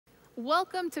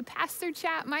Welcome to Pastor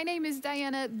Chat. My name is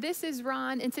Diana. This is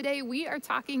Ron, and today we are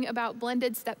talking about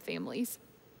blended step families.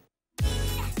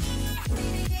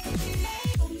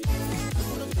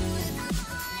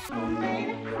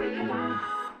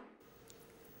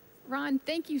 Ron,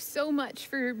 thank you so much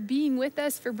for being with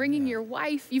us, for bringing your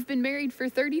wife. You've been married for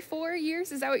 34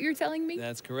 years. Is that what you're telling me?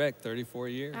 That's correct, 34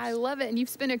 years. I love it. And you've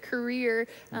spent a career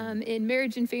in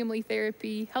marriage and family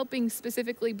therapy, helping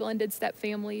specifically blended step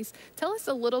families. Tell us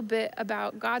a little bit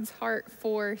about God's heart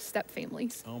for step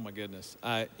families. Oh my goodness.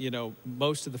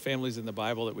 Most of the families in the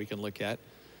Bible that we can look at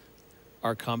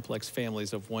are complex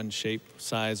families of one shape,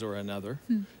 size, or another.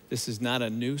 This is not a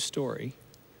new story.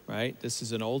 Right? This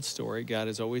is an old story. God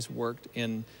has always worked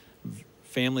in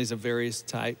families of various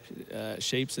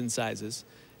shapes and sizes.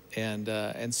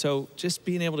 And so just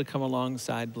being able to come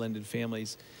alongside blended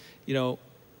families,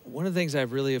 one of the things I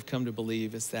really have come to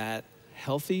believe is that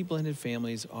healthy blended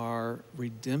families are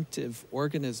redemptive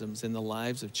organisms in the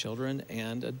lives of children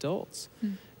and adults.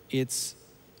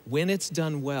 When it's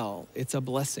done well, it's a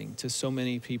blessing to so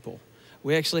many people.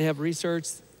 We actually have research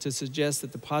to suggest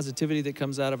that the positivity that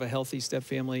comes out of a healthy step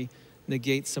family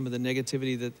negates some of the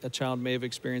negativity that a child may have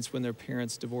experienced when their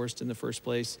parents divorced in the first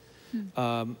place.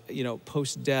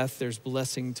 Post-death, there's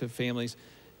blessing to families.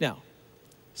 Now,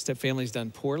 step families done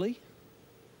poorly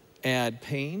add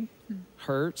pain,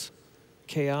 hurt,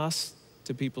 chaos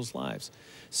to people's lives.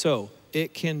 So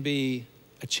it can be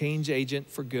a change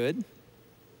agent for good,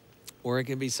 or it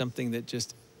can be something that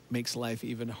just makes life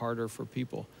even harder for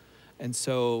people. And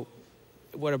so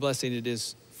what a blessing it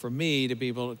is for me to be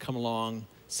able to come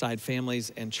alongside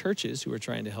families and churches who are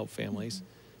trying to help families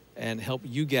and help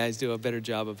you guys do a better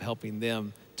job of helping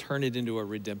them turn it into a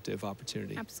redemptive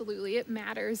opportunity. Absolutely. It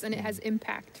matters, and it has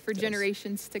impact for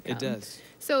generations to come. It does.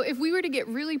 So if we were to get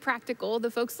really practical, the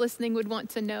folks listening would want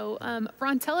to know,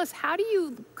 Ron, tell us, how do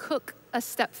you cook a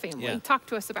step family? Yeah. Talk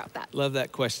to us about that. Love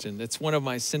that question. It's one of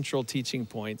my central teaching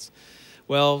points.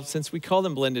 Well, since we call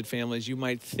them blended families, you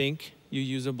might think you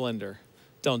use a blender.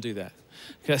 Don't do that,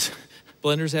 because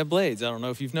blenders have blades. I don't know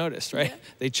if you've noticed, right? Yeah.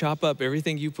 They chop up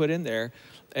everything you put in there,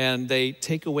 and they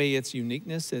take away its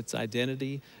uniqueness, its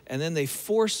identity, and then they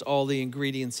force all the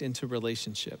ingredients into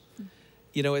relationship.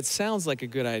 It sounds like a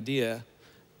good idea,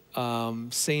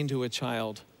 saying to a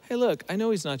child, hey, look, I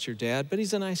know he's not your dad, but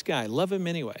he's a nice guy. Love him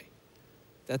anyway.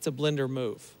 That's a blender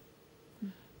move.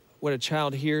 What a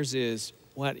child hears is,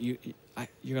 what, you're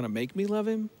going to make me love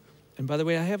him? And by the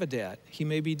way, I have a dad. He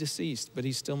may be deceased, but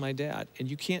he's still my dad. And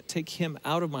you can't take him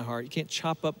out of my heart. You can't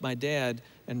chop up my dad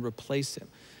and replace him.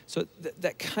 So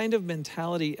that kind of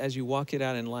mentality as you walk it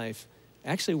out in life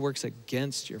actually works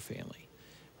against your family.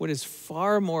 What is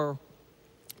far more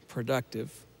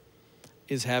productive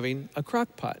is having a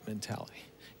crockpot mentality.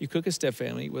 You cook a step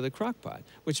family with a crockpot,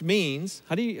 which means,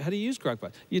 how do you use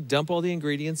crockpot? You dump all the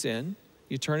ingredients in,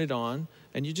 you turn it on,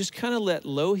 and you just kind of let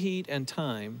low heat and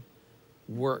time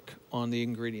work on the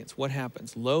ingredients. What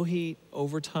happens? Low heat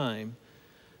over time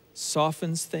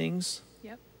softens things.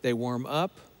 Yep. They warm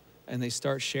up and they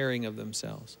start sharing of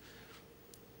themselves.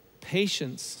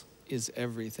 Patience is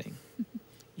everything.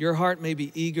 Your heart may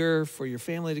be eager for your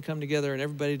family to come together and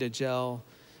everybody to gel,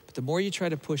 but the more you try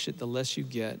to push it, the less you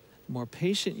get. The more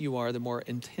patient you are, the more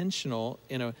intentional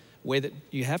in a way that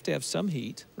you have to have some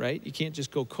heat, right? You can't just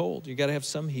go cold. You got to have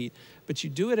some heat, but you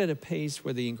do it at a pace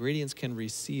where the ingredients can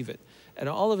receive it. And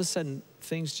all of a sudden,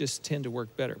 things just tend to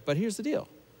work better. But here's the deal.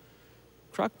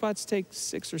 Crockpots take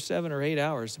 6 or 7 or 8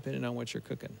 hours, depending on what you're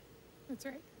cooking. That's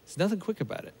right. There's nothing quick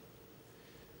about it.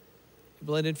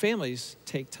 Blended families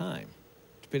take time,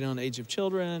 depending on the age of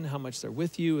children, how much they're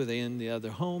with you, are they in the other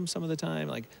home some of the time?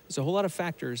 There's a whole lot of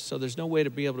factors, so there's no way to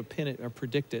be able to pin it or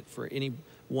predict it for any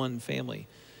one family.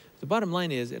 The bottom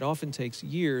line is, it often takes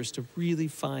years to really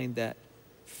find that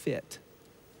fit.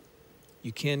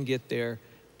 You can get there.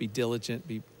 Be diligent,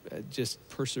 just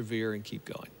persevere and keep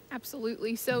going.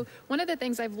 Absolutely. So one of the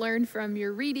things I've learned from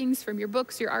your readings, from your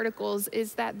books, your articles,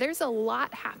 is that there's a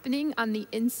lot happening on the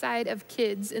inside of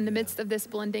kids in the midst of this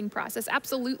blending process.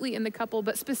 Absolutely in the couple,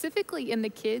 but specifically in the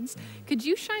kids. Could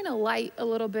you shine a light a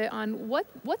little bit on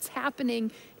what's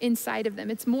happening inside of them?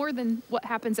 It's more than what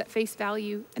happens at face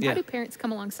value. And how do parents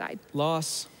come alongside?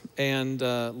 Loss and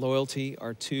loyalty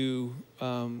are two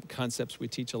concepts we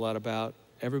teach a lot about.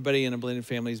 Everybody in a blended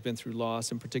family has been through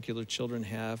loss, in particular children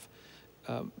have.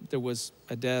 There was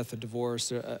a death, a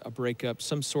divorce, a breakup,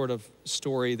 some sort of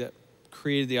story that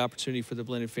created the opportunity for the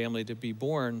blended family to be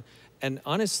born. And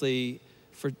honestly,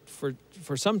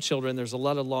 for some children, there's a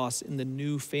lot of loss in the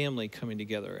new family coming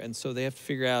together. And so they have to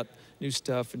figure out new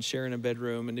stuff and sharing a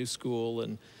bedroom, a new school.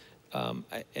 And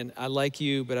and I like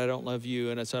you, but I don't love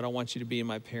you, and so I don't want you to be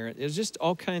my parent. There's just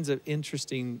all kinds of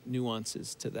interesting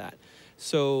nuances to that.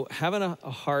 So having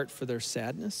a heart for their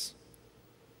sadness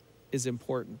is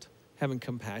important, having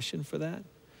compassion for that.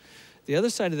 The other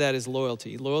side of that is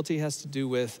loyalty. Loyalty has to do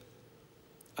with,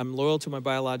 I'm loyal to my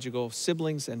biological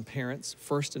siblings and parents,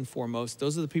 first and foremost.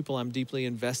 Those are the people I'm deeply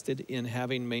invested in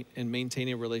having and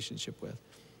maintaining a relationship with.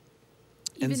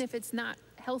 Even if it's not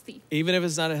healthy. Even if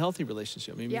it's not a healthy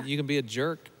relationship. I mean, Yeah. you can be a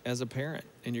jerk as a parent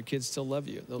and your kids still love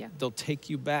you. They'll take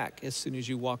you back as soon as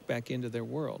you walk back into their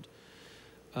world.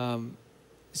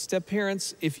 Step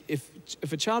parents,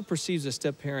 if a child perceives a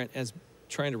step parent as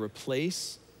trying to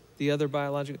replace the other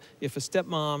biological, if a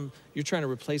stepmom, you're trying to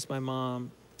replace my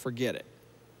mom, forget it.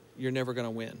 You're never going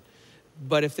to win.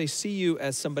 But if they see you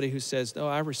as somebody who says, no,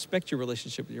 I respect your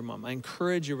relationship with your mom. I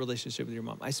encourage your relationship with your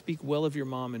mom. I speak well of your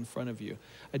mom in front of you.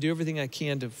 I do everything I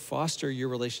can to foster your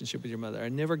relationship with your mother. I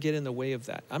never get in the way of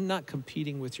that. I'm not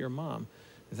competing with your mom.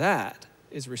 That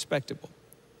is respectable.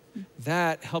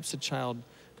 That helps a child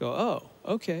go, oh,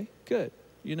 okay, good.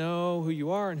 You know who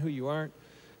you are and who you aren't.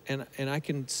 And I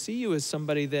can see you as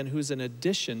somebody then who's an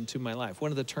addition to my life.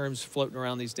 One of the terms floating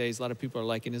around these days, a lot of people are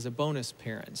liking, is a bonus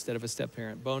parent instead of a step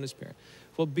parent, bonus parent.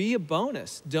 Well, be a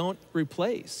bonus, don't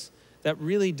replace. That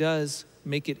really does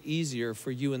make it easier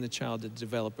for you and the child to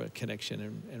develop a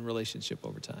connection and relationship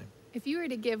over time. If you were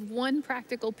to give one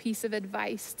practical piece of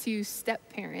advice to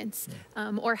step parents,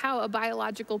 or how a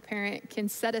biological parent can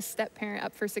set a step parent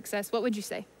up for success, what would you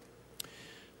say?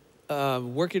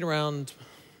 Working around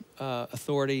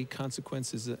authority,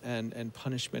 consequences, and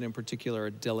punishment in particular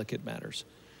are delicate matters.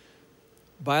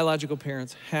 Biological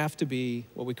parents have to be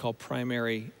what we call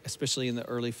primary, especially in the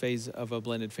early phase of a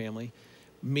blended family,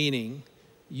 meaning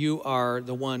you are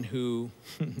the one who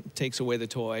takes away the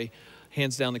toy,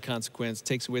 hands down the consequence,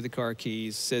 takes away the car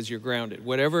keys, says you're grounded.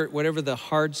 Whatever the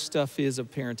hard stuff is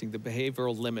of parenting, the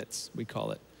behavioral limits, we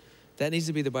call it, that needs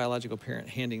to be the biological parent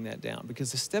handing that down,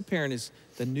 because the step parent is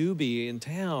the newbie in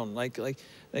town.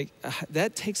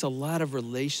 That takes a lot of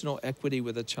relational equity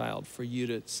with a child for you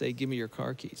to say, give me your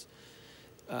car keys.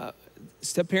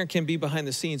 Step parent can be behind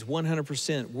the scenes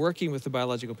 100% working with the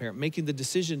biological parent, making the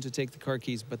decision to take the car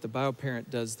keys, but the bio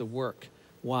parent does the work.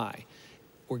 Why?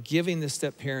 We're giving the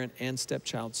step parent and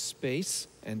stepchild space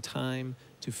and time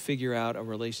to figure out a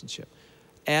relationship.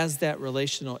 As that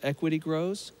relational equity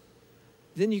grows,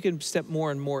 then you can step more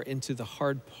and more into the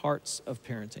hard parts of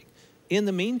parenting. In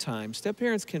the meantime, step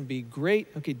parents can be great.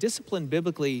 Okay, discipline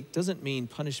biblically doesn't mean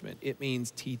punishment. It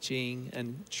means teaching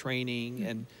and training,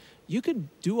 and you can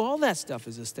do all that stuff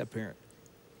as a step parent.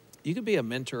 You could be a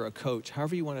mentor, a coach,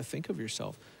 however you want to think of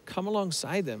yourself. Come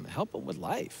alongside them, help them with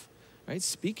life, right?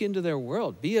 Speak into their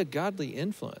world, be a godly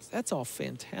influence. That's all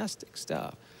fantastic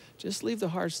stuff. Just leave the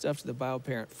hard stuff to the bio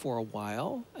parent for a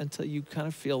while until you kind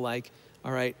of feel like,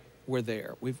 all right, we're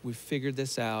there. We've figured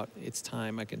this out. It's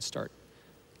time I can start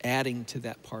adding to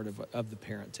that part of the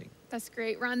parenting. That's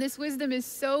great, Ron. This wisdom is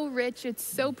so rich. It's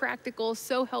so practical,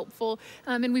 so helpful,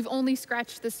 and we've only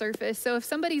scratched the surface. So if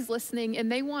somebody's listening and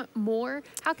they want more,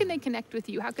 how can they connect with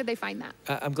you? How could they find that?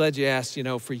 I'm glad you asked. You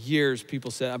know, for years,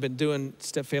 people said, I've been doing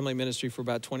step family ministry for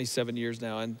about 27 years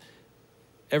now, and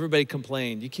everybody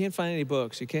complained, you can't find any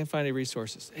books, you can't find any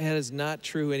resources. That is not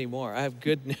true anymore. I have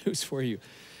good news for you.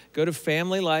 Go to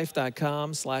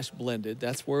familylife.com/blended.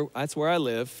 That's where I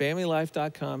live.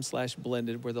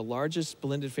 Familylife.com/blended. We're the largest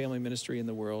blended family ministry in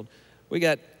the world. We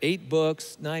got 8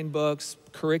 books, 9 books,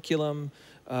 curriculum,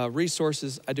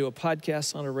 resources. I do a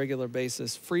podcast on a regular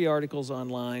basis, free articles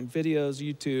online, videos,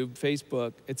 YouTube,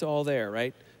 Facebook. It's all there,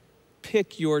 right?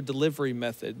 Pick your delivery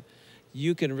method.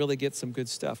 You can really get some good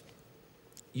stuff.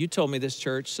 You told me this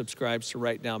church subscribes to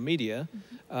Right Now Media.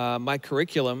 My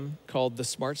curriculum, called The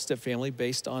Smart Step Family,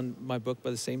 based on my book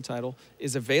by the same title,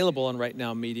 is available on Right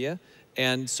Now Media.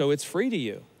 And so it's free to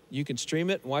you. You can stream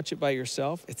it and watch it by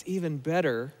yourself. It's even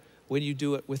better when you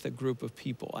do it with a group of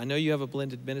people. I know you have a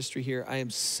blended ministry here. I am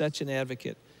such an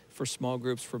advocate for small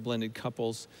groups, for blended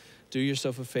couples. Do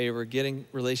yourself a favor, get in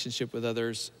relationship with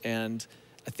others, and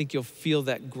I think you'll feel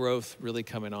that growth really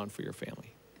coming on for your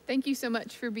family. Thank you so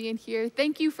much for being here.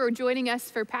 Thank you for joining us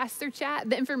for Pastor Chat.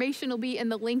 The information will be in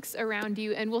the links around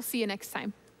you, and we'll see you next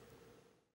time.